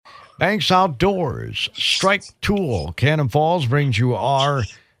Banks Outdoors, Strike Tool, Cannon Falls brings you our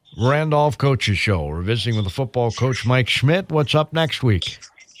Randolph Coaches Show. We're visiting with the football coach, Mike Schmidt. What's up next week?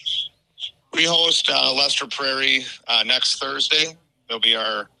 We host Lester Prairie next Thursday. It'll be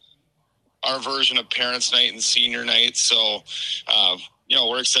our version of Parents' Night and Senior Night. So,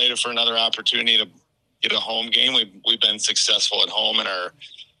 we're excited for another opportunity to get a home game. We've been successful at home, and our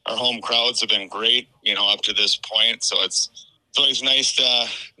home crowds have been great, up to this point. So it's always nice to,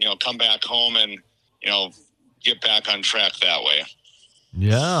 come back home and, get back on track that way.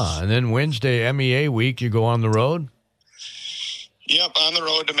 Yeah, and then Wednesday, MEA week, you go on the road? Yep, on the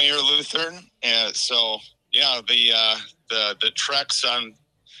road to Mayor Lutheran. And so, the treks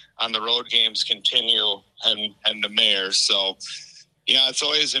on the road games continue and the Mayor. So, it's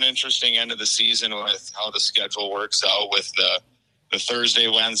always an interesting end of the season with how the schedule works out with the Thursday,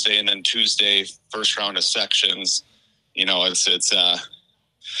 Wednesday, and then Tuesday first round of sections.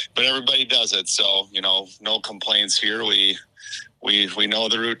 But everybody does it. So, no complaints here. We know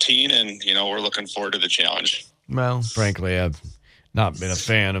the routine, and, we're looking forward to the challenge. Well, frankly, I've not been a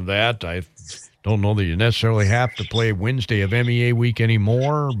fan of that. I don't know that you necessarily have to play Wednesday of MEA week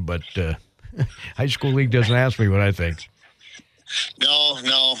anymore, but High School League doesn't ask me what I think. No,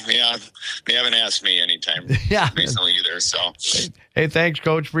 yeah. They haven't asked me anytime recently either. So, hey, thanks,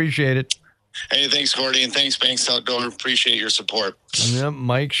 Coach. Appreciate it. Hey, thanks, Gordy, and thanks, Banks Outdoor. Appreciate your support. Yep,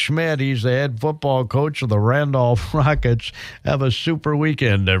 Mike Schmidt, he's the head football coach of the Randolph Rockets. Have a super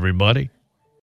weekend, everybody.